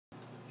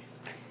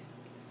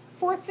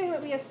fourth thing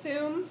that we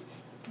assume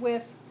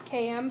with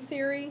Km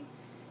theory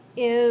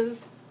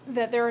is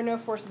that there are no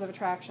forces of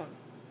attraction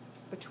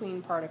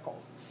between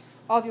particles.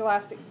 All the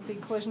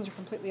collisions are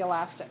completely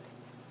elastic.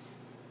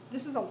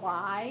 This is a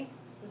lie.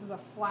 This is a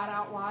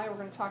flat-out lie. We're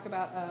going to talk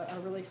about a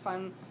really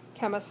fun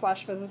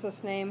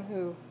chemist/physicist name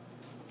who,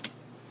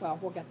 well,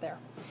 we'll get there.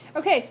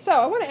 Okay, so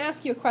I want to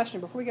ask you a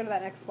question before we go to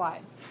that next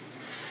slide.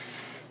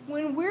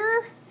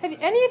 Have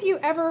any of you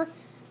ever,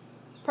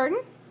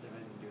 pardon?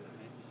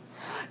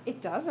 It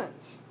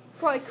doesn't.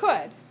 Well, it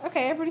could.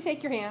 Okay, everybody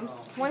take your hand.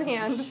 One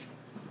hand.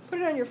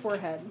 Put it on your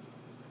forehead.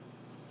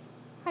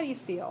 How do you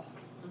feel?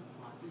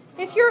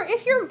 If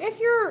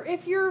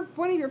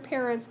one of your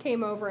parents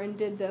came over and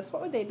did this,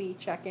 what would they be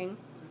checking?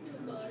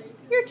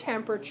 Your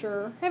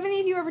temperature. Have any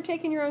of you ever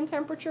taken your own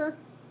temperature?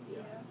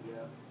 Yeah.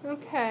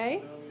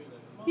 Okay.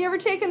 You ever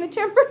taken the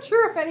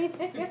temperature of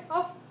anything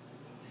else?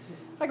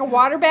 Like a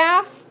water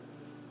bath?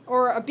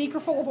 Or a beaker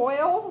full of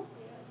oil?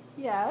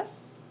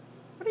 Yes.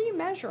 What are you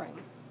measuring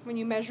when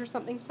you measure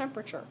something's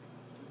temperature?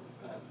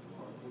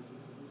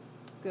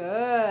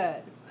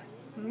 Good.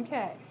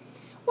 Okay.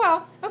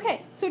 Well,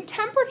 okay, so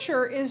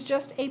temperature is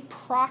just a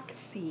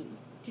proxy.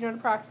 Do you know what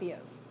a proxy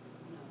is?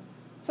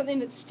 Something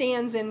that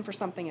stands in for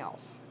something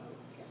else.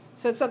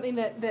 So it's something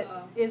that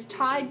is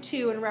tied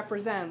to and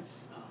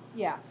represents.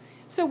 Yeah.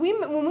 So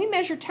when we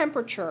measure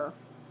temperature,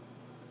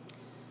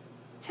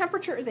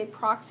 temperature is a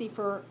proxy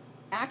for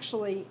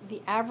actually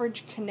the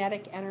average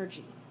kinetic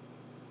energy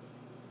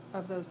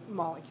of those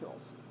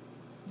molecules.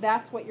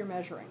 That's what you're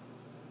measuring.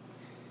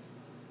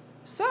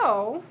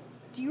 So,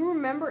 do you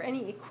remember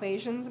any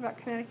equations about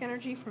kinetic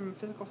energy from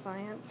physical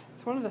science?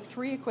 It's one of the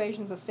 3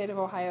 equations the state of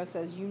Ohio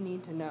says you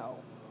need to know.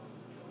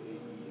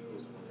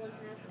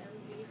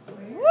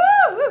 Woo!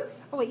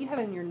 Oh, wait, you have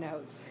it in your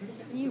notes.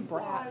 You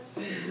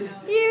brats.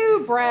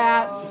 You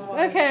brats.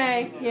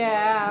 Okay,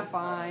 yeah,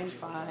 fine.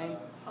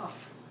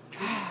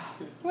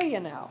 What do you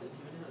know?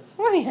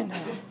 What do you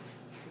know?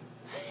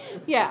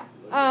 Yeah,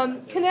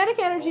 kinetic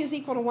energy is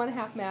equal to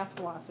 1/2 mass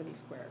velocity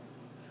squared.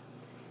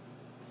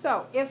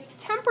 So, if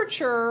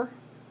temperature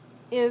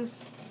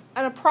is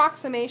an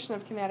approximation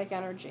of kinetic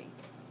energy,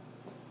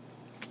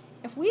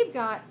 if we've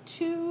got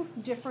 2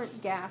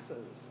 different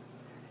gases,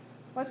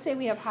 let's say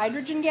we have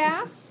hydrogen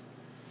gas,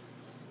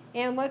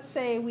 and let's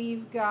say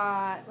we've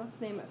got, let's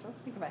think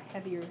of a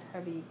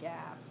heavy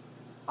gas,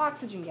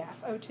 oxygen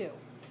gas, O2,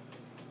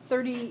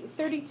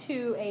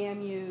 32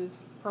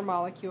 AMUs per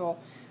molecule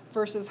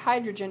versus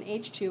hydrogen,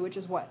 H2, which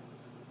is what?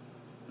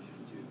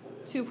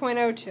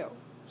 2.02.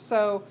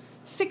 So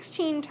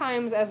 16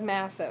 times as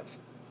massive.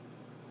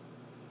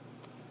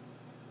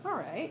 All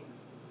right.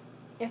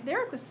 If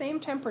they're at the same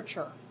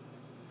temperature,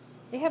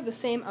 they have the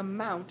same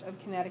amount of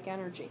kinetic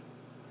energy.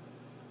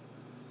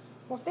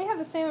 Well, if they have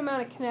the same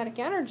amount of kinetic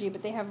energy,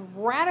 but they have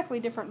radically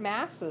different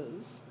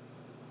masses,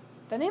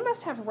 then they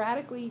must have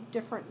radically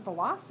different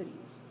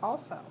velocities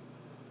also.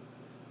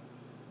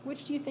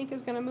 Which do you think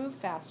is going to move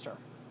faster?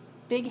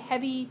 Big,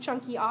 heavy,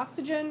 chunky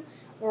oxygen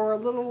or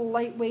little,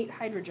 lightweight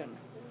hydrogen?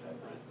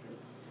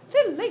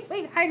 Little,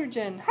 lightweight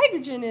hydrogen.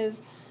 Hydrogen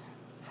is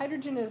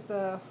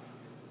the,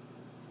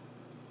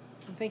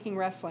 I'm thinking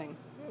wrestling.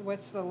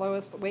 What's the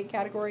lowest weight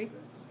category?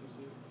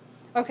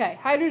 Okay,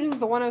 hydrogen's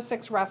the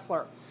 106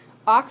 wrestler.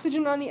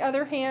 Oxygen, on the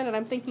other hand, and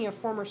I'm thinking of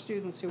former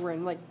students who were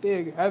in like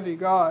big, heavy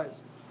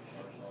guys.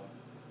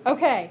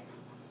 Okay.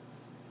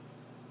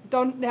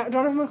 Don't have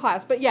them in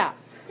class, but yeah,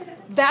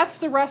 that's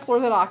the wrestler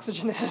that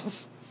oxygen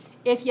is.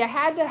 If you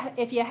had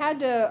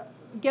to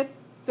get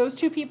those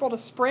 2 people to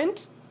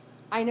sprint,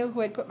 I know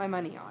who I'd put my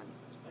money on.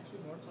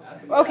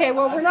 Okay,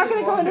 well, we're not going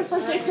to go into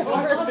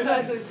particulars.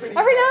 Every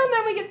now and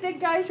then we get big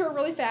guys who are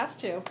really fast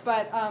too.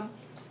 But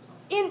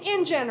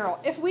in general,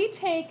 if we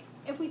take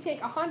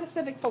a Honda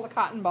Civic full of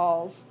cotton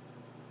balls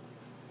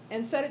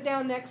and set it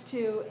down next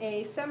to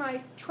a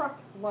semi-truck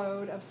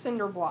load of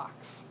cinder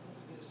blocks,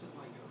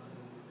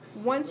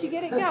 once you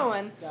get it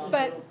going,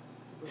 but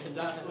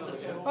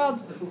well,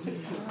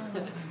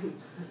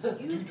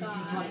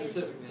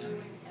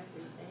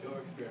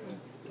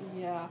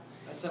 yeah.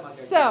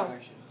 So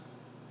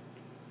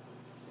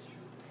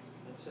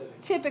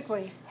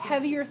typically,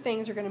 heavier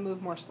things are going to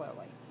move more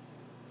slowly.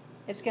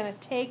 It's going to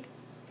take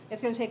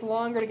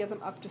longer to get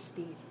them up to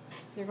speed.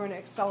 They're going to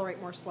accelerate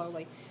more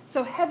slowly.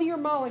 So heavier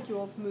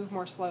molecules move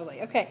more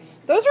slowly. Okay,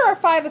 those are our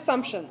 5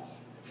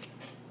 assumptions.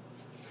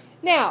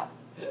 Now,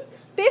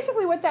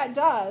 basically what that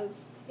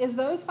does is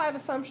those 5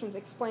 assumptions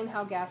explain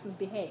how gases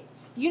behave.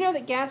 You know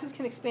that gases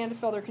can expand to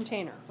fill their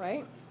container,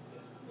 right?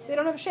 They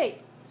don't have a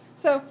shape.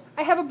 So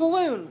I have a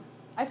balloon.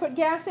 I put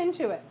gas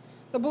into it.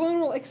 The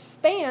balloon will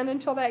expand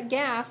until that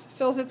gas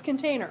fills its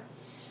container.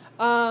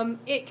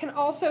 It can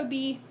also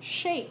be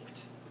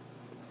shaped.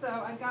 So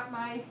I've got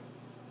my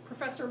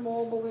Professor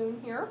Mole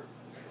balloon here.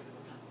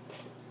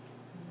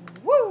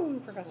 Woo,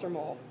 Professor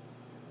Mole.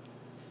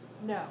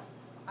 No,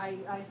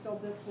 I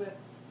filled this with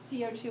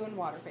CO2 and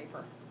water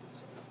vapor,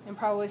 and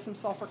probably some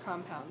sulfur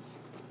compounds.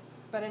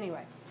 But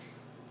anyway,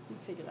 we'll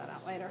figure that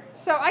out later.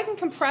 So I can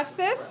compress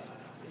this.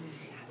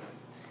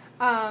 Yes.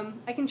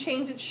 I can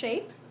change its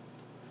shape.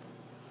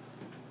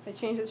 If I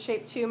change its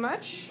shape too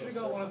much, Should have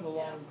got one of the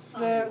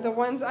long. the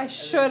ones I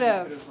should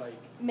have Like,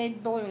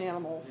 made balloon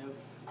animals. yep.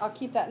 I'll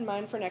keep that in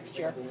mind for next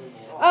year.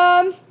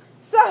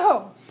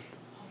 So,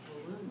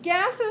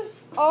 gases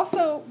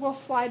also will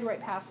slide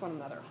right past one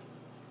another.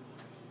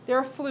 They're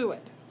a fluid.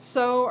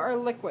 So are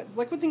liquids.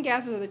 Liquids and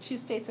gases are the two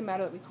states of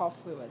matter that we call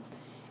fluids.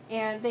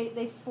 And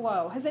they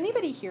flow. Has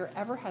anybody here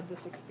ever had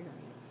this experience?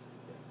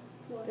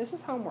 Yes. This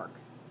is homework.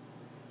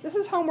 This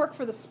is homework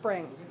for the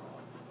spring.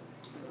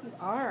 You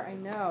are, I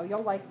know.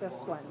 You'll like this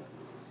one.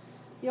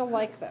 You'll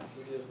like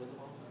this.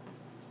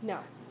 No.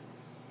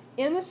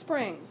 In the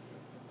spring,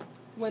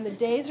 when the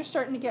days are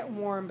starting to get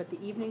warm, but the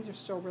evenings are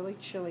still really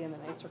chilly and the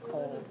nights are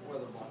cold,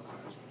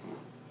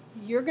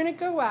 you're going to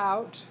go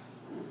out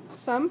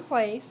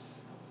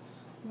someplace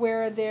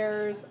where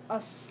there's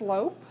a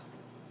slope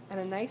and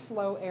a nice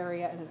low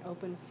area and an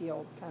open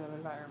field kind of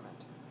environment.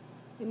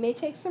 It may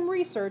take some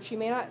research. You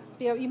may not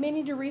be able, you may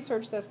need to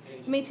research this.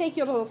 It may take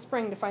you a little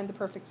spring to find the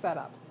perfect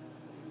setup.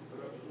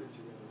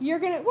 You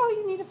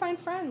need to find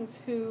friends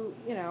who,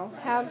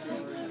 have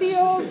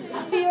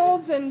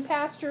fields and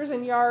pastures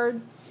and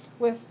yards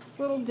with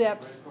little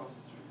dips.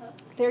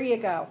 There you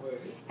go.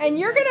 And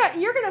you're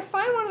gonna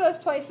find one of those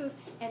places,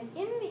 and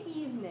in the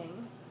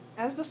evening,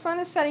 as the sun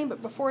is setting,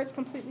 but before it's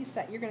completely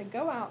set, you're gonna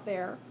go out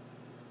there,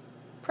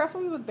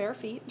 preferably with bare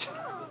feet,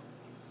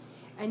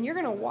 and you're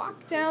gonna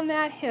walk down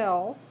that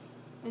hill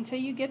until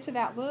you get to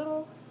that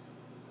little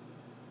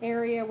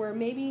area where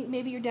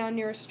maybe you're down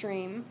near a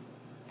stream.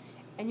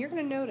 And you're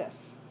going to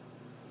notice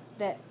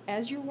that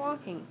as you're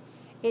walking,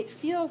 it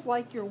feels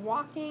like you're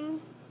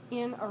walking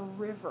in a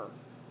river.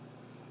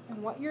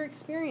 And what you're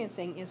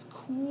experiencing is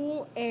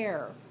cool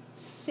air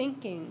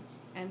sinking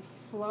and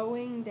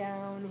flowing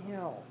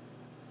downhill.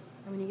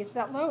 And when you get to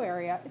that low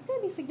area, it's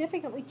going to be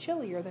significantly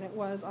chillier than it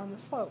was on the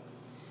slope.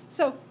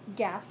 So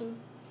gases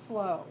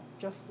flow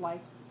just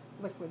like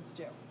liquids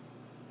do.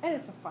 And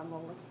it's a fun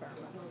little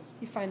experiment.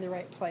 You find the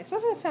right place.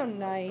 Doesn't it sound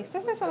nice?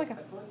 Doesn't it sound like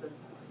a...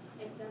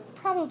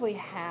 Probably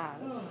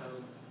has.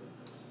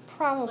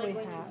 Probably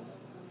has.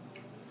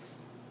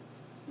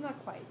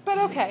 Not quite, but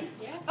okay.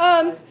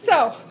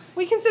 So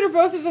we consider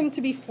both of them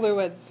to be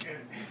fluids.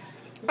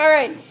 All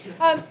right.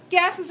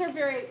 Gases are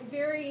very,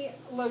 very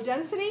low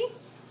density.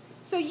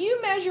 So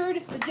you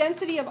measured the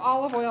density of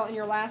olive oil in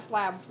your last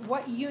lab.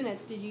 What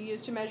units did you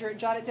use to measure it?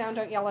 Jot it down.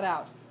 Don't yell it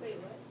out. Wait,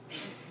 what?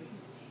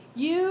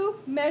 You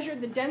measured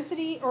the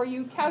density, or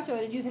you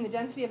calculated using the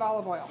density of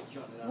olive oil.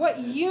 What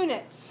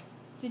units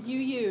did you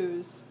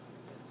use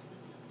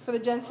for the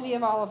density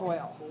of olive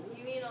oil?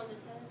 You mean on the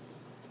test?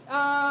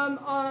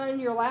 On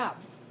your lab,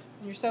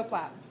 in your soap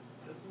lab.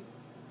 That's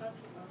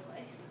the wrong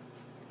way.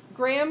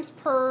 Grams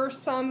per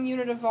some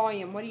unit of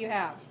volume. What do you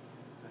have?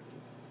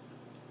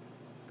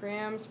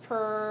 Grams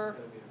per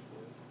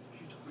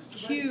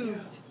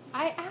cubed.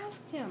 I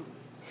asked him.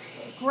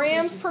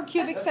 Grams per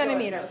cubic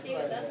centimeter.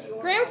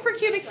 Grams per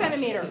cubic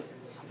centimeter.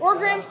 Or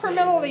grams per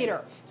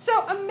milliliter.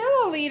 So a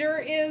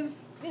milliliter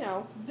is,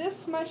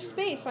 this much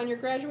space on your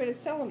graduated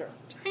cylinder.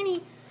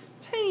 Tiny,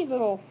 tiny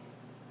little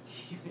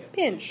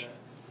pinch.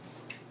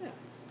 Yeah.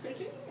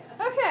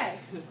 Okay.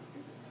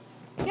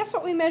 Guess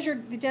what we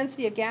measured the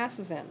density of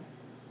gases in?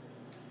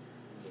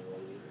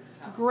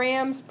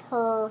 Grams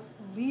per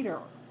liter.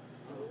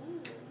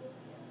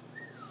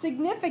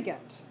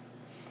 Significant.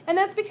 And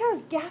that's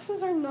because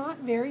gases are not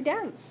very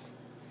dense.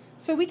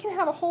 So we can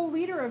have a whole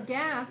liter of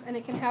gas and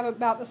it can have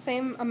about the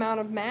same amount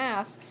of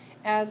mass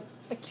as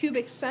a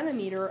cubic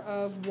centimeter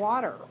of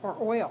water or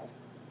oil.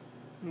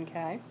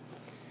 Okay?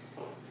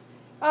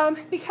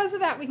 Because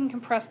of that, we can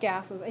compress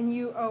gases, and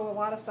you owe a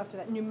lot of stuff to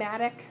that.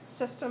 Pneumatic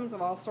systems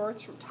of all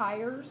sorts,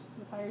 tires,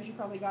 the tires you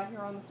probably got here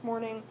on this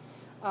morning,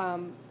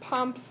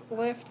 pumps,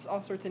 lifts,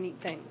 all sorts of neat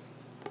things.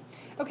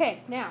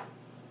 Okay, now,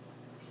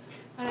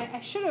 and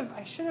I should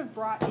have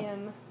brought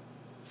in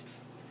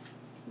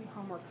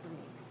homework for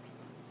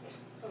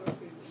me.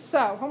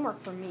 So,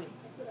 homework for me.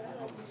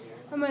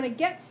 I'm going to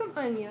get some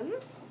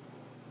onions.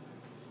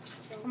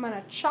 I'm going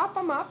to chop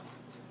them up.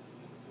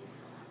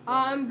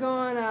 I'm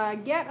going to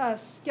get a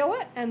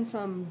skillet and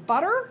some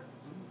butter.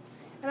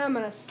 And I'm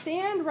going to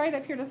stand right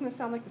up here. Doesn't this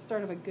sound like the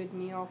start of a good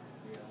meal?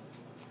 Yeah.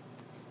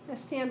 I'm going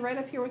to stand right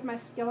up here with my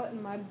skillet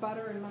and my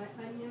butter and my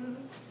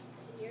onions.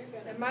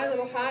 And my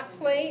little hot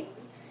plate.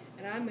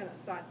 And I'm going to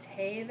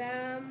saute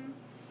them.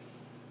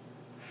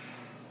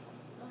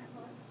 That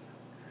smells so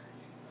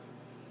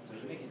good. So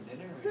you're making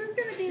dinner? Who's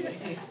going to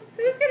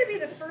be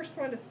the first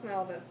one to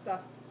smell this stuff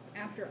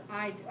after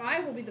I do? I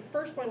will be the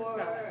first one to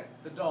smell it.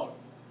 The dog.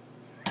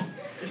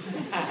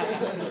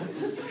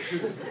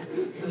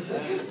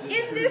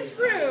 In this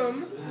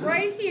room,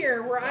 right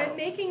here, where I'm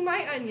making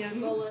my onions.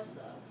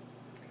 Melissa.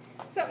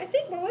 So I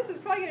think Melissa's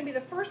probably going to be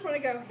the first one to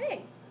go,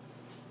 hey,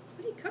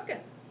 what are you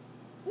cooking?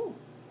 Ooh,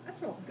 that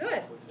smells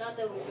good. Not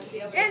that we would be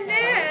able to And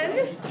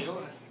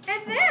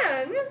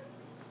then, Doing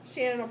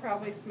Shannon will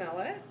probably smell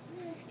it.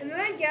 And then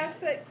I guess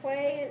that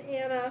Clay and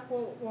Anna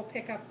will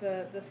pick up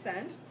the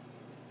scent.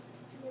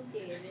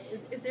 David.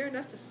 Is there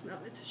enough to smell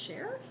it to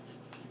share?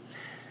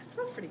 That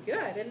smells pretty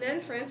good. And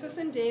then Francis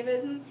and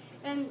David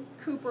and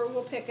Cooper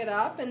will pick it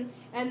up, and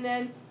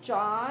then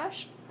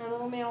Josh and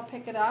little man will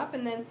pick it up,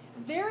 and then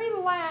very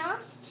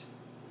last,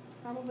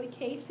 probably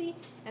Casey,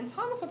 and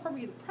Thomas will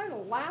probably be the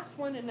last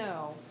one to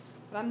know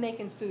that I'm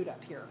making food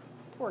up here.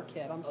 Poor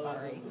kid, I'm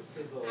sorry.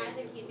 I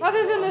think he'd be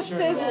Other than the so-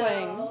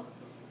 sizzling. No.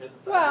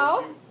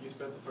 Well, you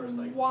spent the first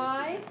like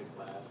why? 15 minutes in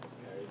class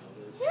preparing all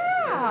this.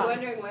 Yeah.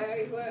 Wondering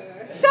where you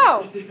were.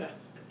 So,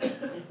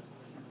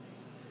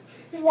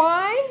 Yeah.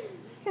 why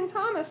can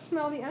Thomas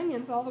smell the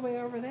onions all the way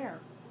over there?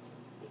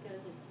 Because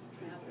it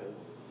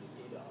travels.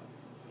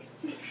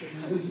 Because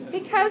he's D-Dog.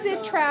 Because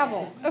it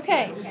travels.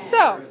 Okay,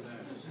 so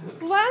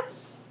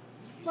let's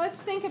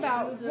think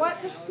about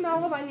what the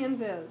smell of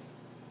onions is.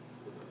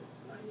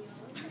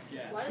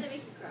 Yeah. Why do they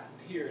make you cry?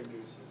 Here in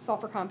news.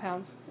 Sulfur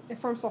compounds. It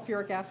forms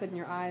sulfuric acid in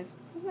your eyes.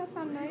 Doesn't that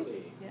sound nice?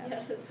 Really?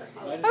 Yes.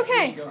 Yes.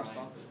 Okay.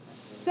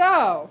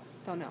 So,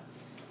 don't know.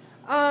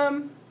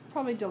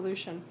 Probably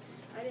dilution.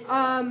 I didn't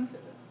know.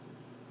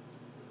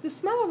 The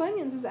smell of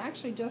onions is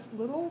actually just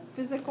little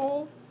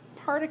physical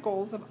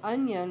particles of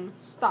onion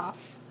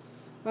stuff,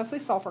 mostly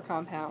sulfur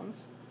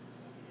compounds,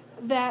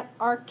 that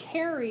are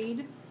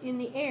carried in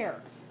the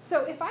air.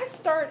 So if I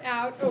start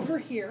out over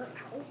here,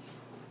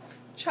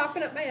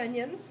 chopping up my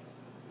onions,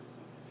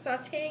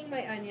 sauteing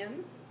my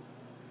onions,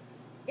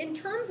 in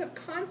terms of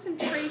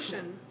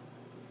concentration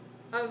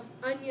of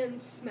onion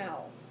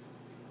smell,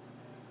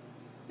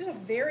 there's a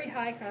very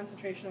high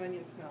concentration of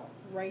onion smell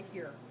right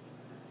here.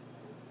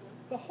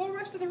 The whole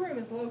rest of the room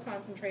is low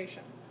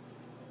concentration.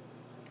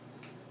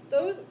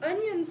 Those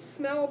onion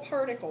smell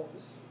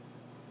particles,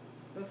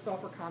 those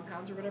sulfur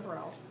compounds or whatever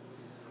else,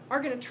 are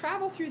going to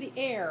travel through the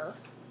air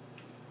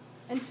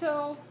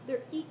until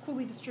they're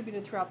equally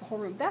distributed throughout the whole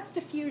room. That's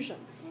diffusion.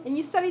 And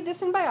you studied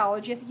this in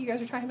biology. I think you guys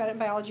are talking about it in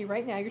biology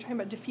right now. You're talking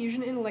about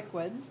diffusion in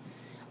liquids,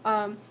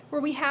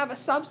 where we have a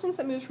substance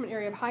that moves from an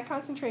area of high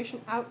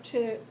concentration out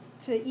to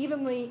be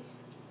evenly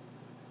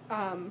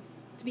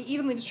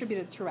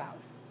distributed throughout.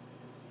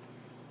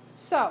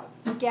 So,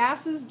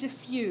 gases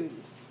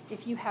diffuse.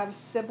 If you have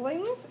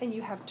siblings and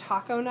you have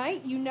taco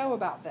night, you know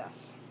about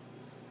this.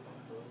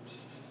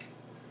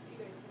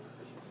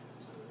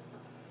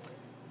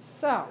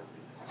 So,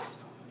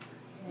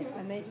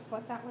 and they just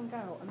let that one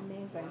go.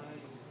 Amazing.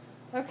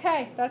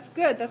 Okay, that's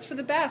good. That's for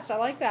the best. I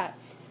like that.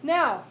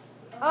 Now,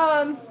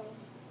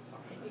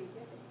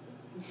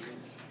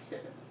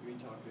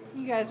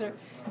 you guys are,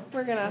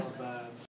 we're gonna